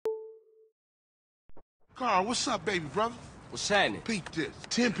Carl, what's up, baby brother? What's happening? Peep this.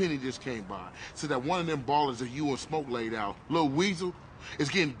 Tenpenny just came by. Said that one of them ballers that you and Smoke laid out, Lil Weasel, is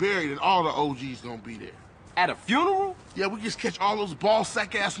getting buried and all the OGs gonna be there. At a funeral? Yeah, we just catch all those ball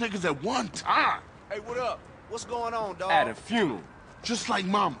sack ass niggas at one time. Hey, what up? What's going on, dog? At a funeral. Just like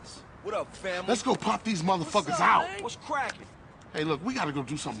mamas. What up, family? Let's go pop these motherfuckers out. Man? What's cracking? Hey, look, we gotta go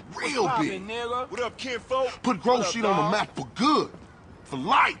do something real What's big. Nigga? What up, kinfolk? Put Grove Street on the map for good. For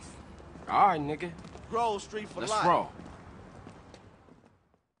life. All right, nigga. Grove Street for life. Let's roll.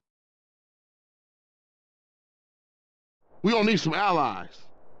 We gonna need some allies.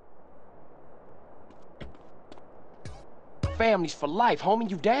 Families for life, homie.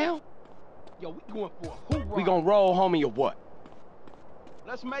 You down? Yo, we going for a hoorah. We gonna roll, homie, or what?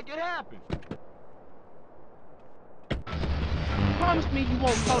 Let's make it happen. Promise me you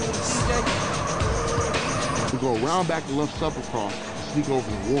won't cuddle with CJ. We go around back the left supper cross and sneak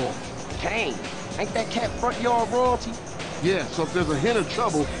over the wall. Kane, ain't that cat front yard royalty? Yeah, so if there's a hint of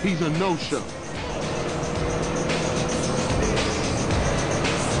trouble, he's a no-show.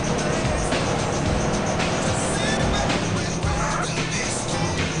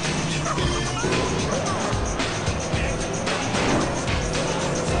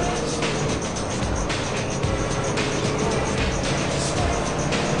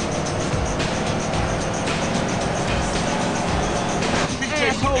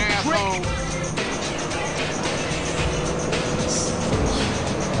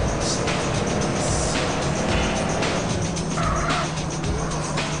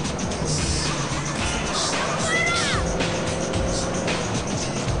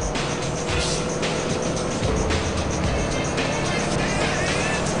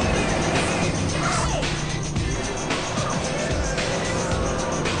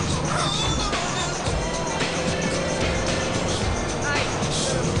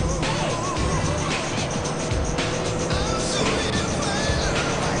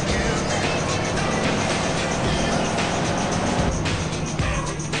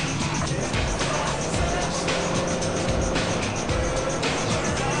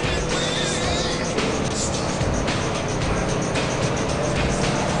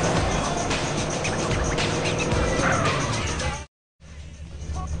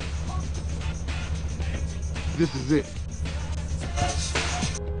 This is it.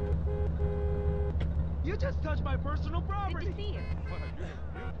 You just touched my personal property. Good to see you.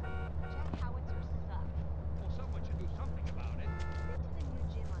 Jack Howitzer sucks. Well, someone should do something about it. Been to the new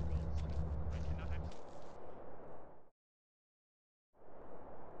gym on Main Street.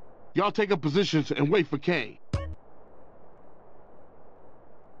 Y'all take up positions and wait for Kane.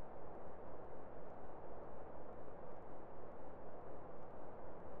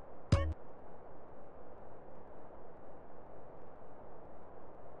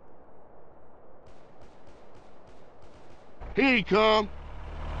 Here he come.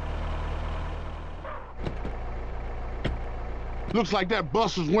 Looks like that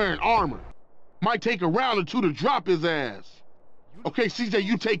bus was wearing armor. Might take a round or two to drop his ass. Okay, CJ,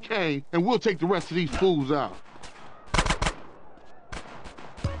 you take Kane, and we'll take the rest of these fools out.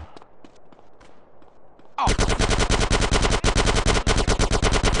 Oh. Head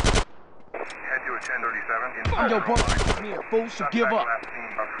to a 1037 in Yo, bro, me a fool, so give up.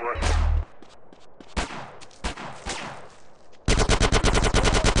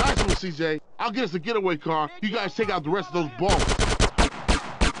 Nice one, CJ. I'll get us a getaway car. You guys take out the rest of those balls.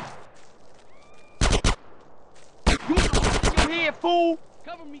 You here, fool?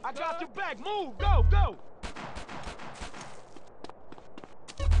 Cover me. I got your back. Move. Go. Go.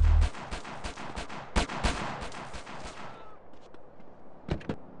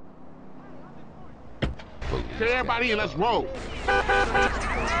 Okay, everybody in, let's roll. Get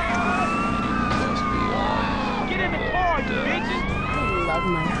in the car, you bitches. I love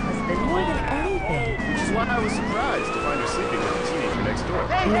my husband more than anything. Which is why I was surprised to find her sleeping with the teenager next door.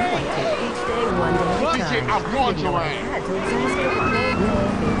 Now I take each day one day at a CJ, time. I want your I ass. had to almost get one.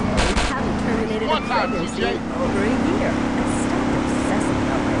 I haven't terminated a One time, pregnancy CJ. in over a year. I stopped obsessing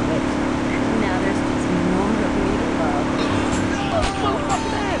about my weight. Now there's just more of me to love.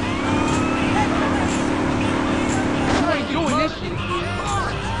 Motherfucking ass! You ain't doing this shit.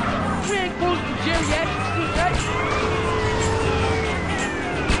 We ain't going to geriatric shit, right?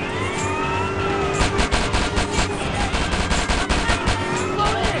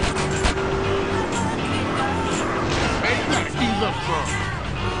 Ease up, sir.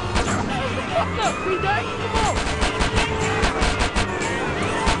 Fuck up, CJ. Come on.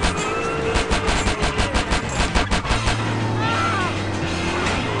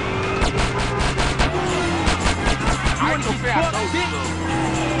 I ain't gonna say I told you so.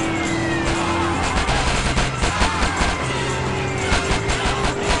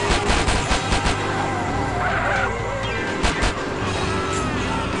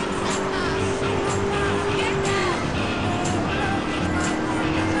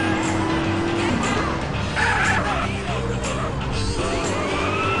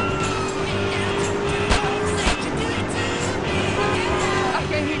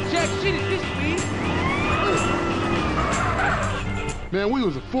 Man, we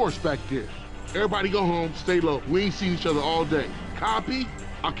was a force back there. Everybody go home, stay low. We ain't seen each other all day. Copy?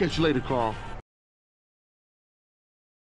 I'll catch you later, Carl.